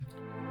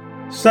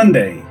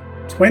Sunday,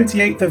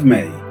 28th of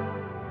May,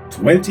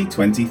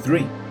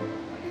 2023.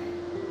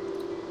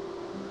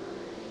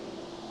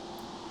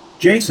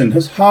 Jason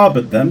has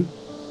harboured them,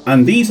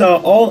 and these are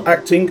all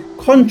acting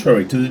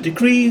contrary to the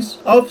decrees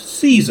of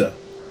Caesar,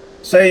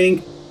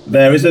 saying,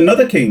 "There is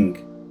another king,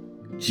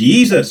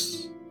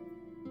 Jesus."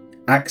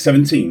 Acts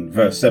 17,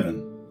 verse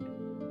 7.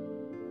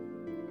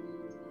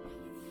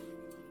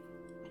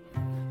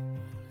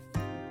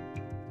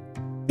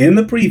 In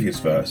the previous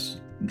verse,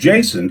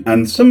 Jason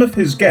and some of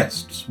his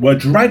guests were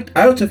dragged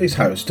out of his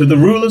house to the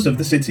rulers of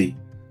the city.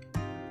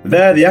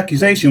 There the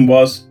accusation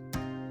was,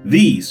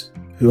 "These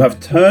who have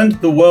turned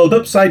the world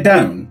upside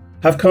down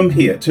have come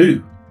here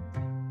too."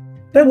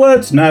 Their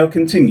words now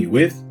continue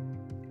with,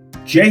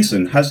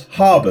 "Jason has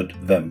harboured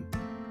them."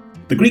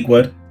 The Greek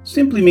word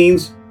simply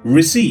means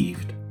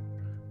received,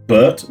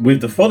 but with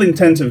the full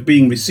intent of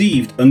being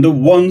received under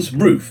one's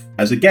roof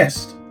as a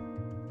guest.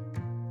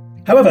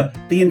 However,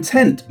 the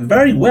intent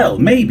very well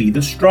may be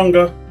the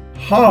stronger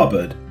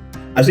harboured,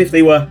 as if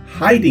they were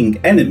hiding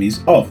enemies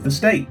of the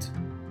state.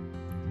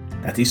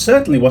 That is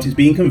certainly what is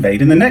being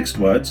conveyed in the next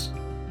words.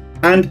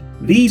 And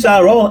these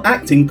are all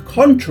acting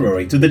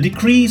contrary to the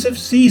decrees of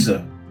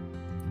Caesar.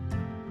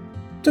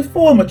 To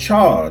form a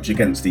charge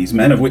against these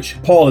men, of which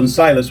Paul and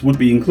Silas would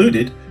be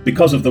included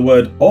because of the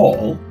word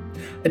all,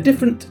 a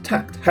different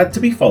tact had to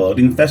be followed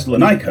in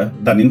Thessalonica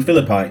than in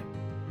Philippi.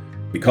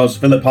 Because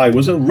Philippi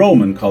was a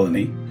Roman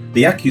colony,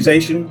 the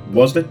accusation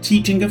was the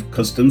teaching of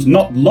customs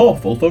not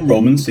lawful for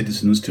Roman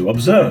citizens to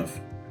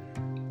observe.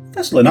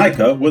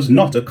 Thessalonica was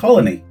not a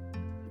colony,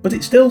 but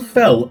it still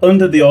fell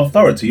under the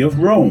authority of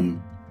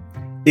Rome.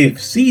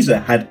 If Caesar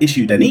had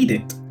issued an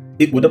edict,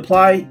 it would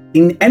apply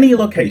in any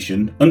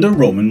location under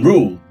Roman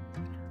rule.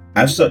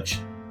 As such,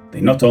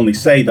 they not only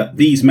say that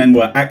these men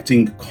were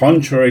acting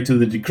contrary to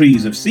the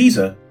decrees of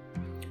Caesar,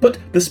 but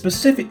the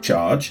specific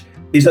charge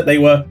is that they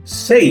were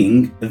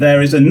saying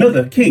there is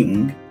another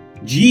king,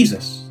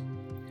 Jesus.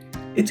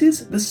 It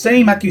is the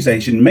same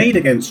accusation made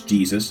against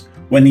Jesus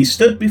when he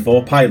stood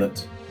before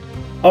Pilate.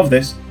 Of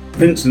this,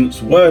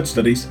 Vincent's word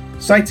studies,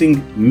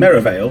 citing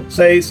Merivale,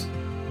 says,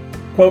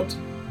 quote,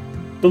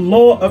 "The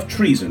law of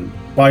treason,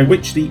 by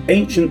which the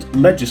ancient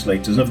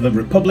legislators of the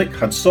Republic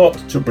had sought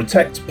to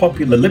protect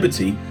popular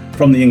liberty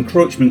from the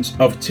encroachments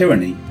of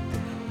tyranny,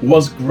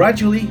 was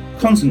gradually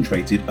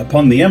concentrated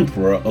upon the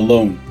emperor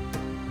alone,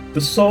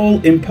 the sole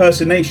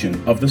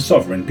impersonation of the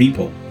sovereign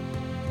people.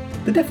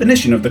 The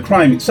definition of the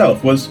crime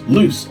itself was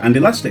loose and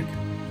elastic,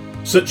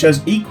 such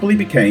as equally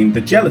became the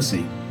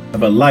jealousy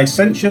of a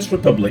licentious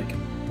republic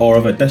or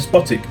of a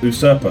despotic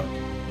usurper."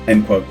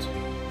 End quote.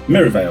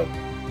 Merivale,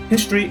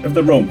 History of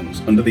the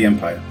Romans under the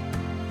Empire.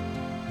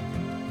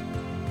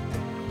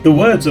 The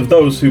words of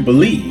those who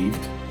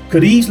believed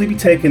could easily be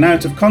taken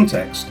out of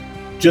context,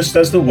 just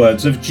as the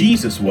words of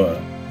Jesus were.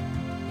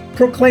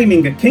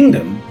 Proclaiming a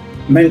kingdom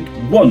meant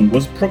one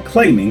was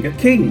proclaiming a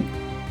king.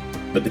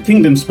 But the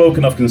kingdom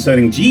spoken of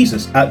concerning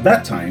Jesus at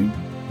that time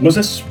was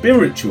a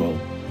spiritual,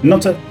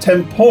 not a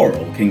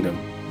temporal kingdom.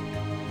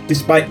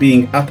 Despite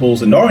being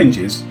apples and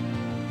oranges,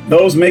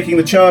 those making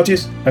the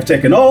charges have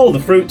taken all the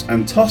fruit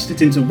and tossed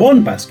it into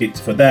one basket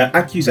for their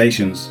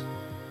accusations.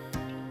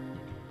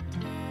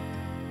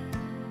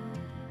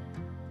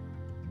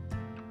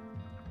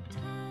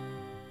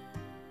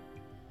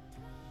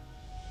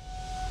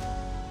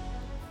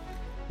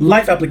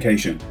 Life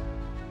application.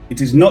 It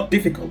is not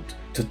difficult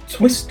to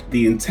twist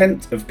the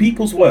intent of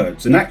people's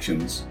words and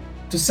actions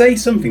to say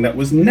something that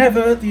was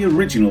never the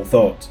original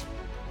thought.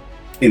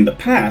 In the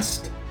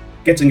past,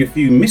 getting a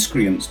few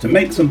miscreants to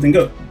make something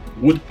up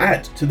would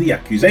add to the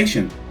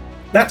accusation.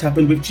 That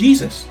happened with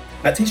Jesus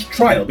at his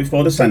trial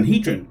before the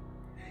Sanhedrin.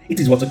 It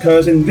is what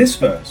occurs in this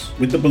verse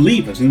with the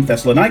believers in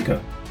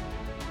Thessalonica.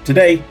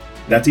 Today,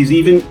 that is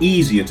even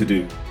easier to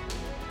do.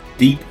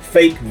 Deep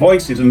fake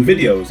voices and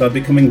videos are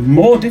becoming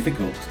more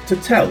difficult to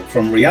tell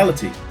from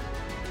reality.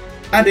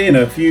 Add in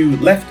a few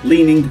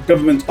left-leaning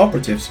government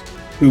operatives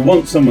who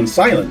want someone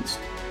silenced,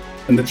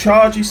 and the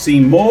charges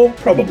seem more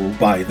probable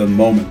by the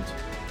moment.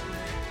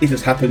 It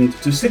has happened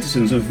to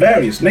citizens of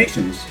various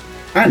nations,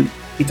 and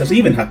it has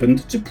even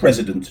happened to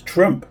President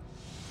Trump.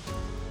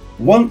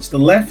 Once the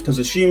left has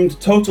assumed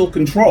total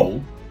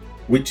control,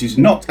 which is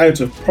not out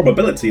of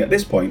probability at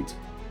this point,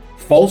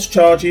 false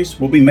charges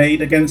will be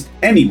made against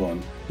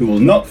anyone who will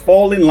not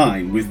fall in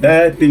line with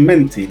their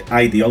demented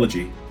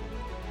ideology.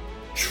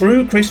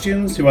 True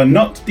Christians who are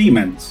not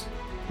dements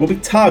will be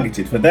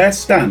targeted for their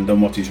stand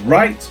on what is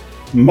right,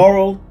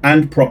 moral,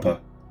 and proper.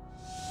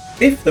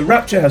 If the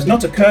rapture has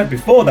not occurred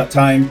before that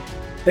time,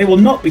 they will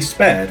not be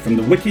spared from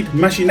the wicked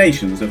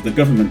machinations of the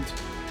government.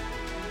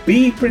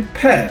 Be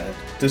prepared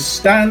to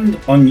stand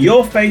on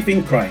your faith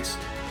in Christ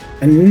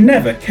and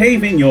never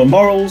cave in your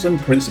morals and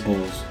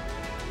principles.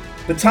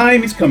 The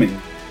time is coming,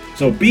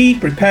 so be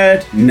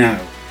prepared now.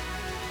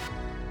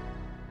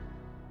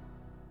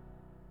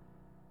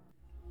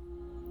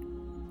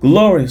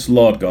 Glorious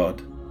Lord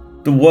God,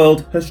 the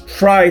world has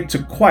tried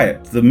to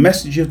quiet the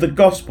message of the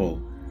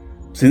gospel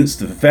since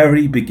the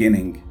very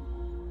beginning.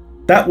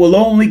 that will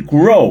only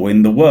grow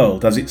in the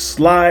world as it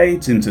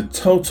slides into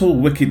total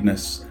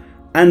wickedness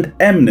and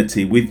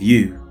enmity with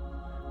you.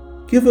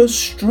 Give us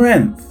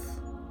strength,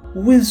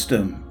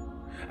 wisdom,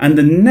 and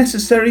the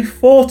necessary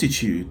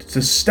fortitude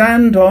to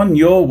stand on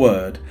your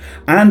word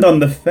and on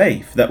the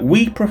faith that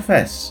we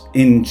profess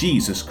in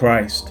Jesus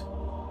Christ.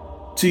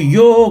 To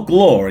your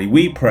glory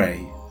we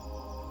pray.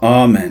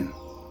 Amen.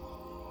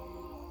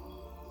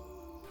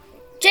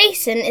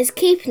 Jason is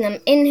keeping them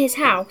in his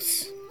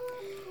house.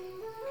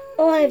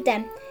 All of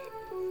them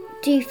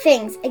do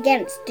things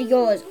against the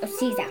laws of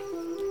Caesar.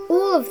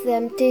 All of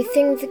them do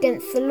things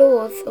against the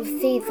laws of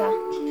Caesar.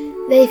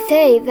 They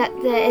say that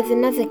there is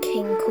another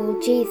king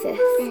called Jesus.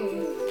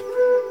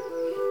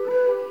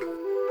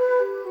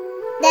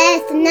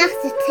 There's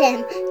another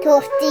Tim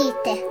called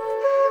Jesus.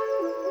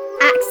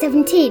 Acts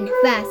 17,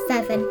 verse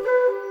 7.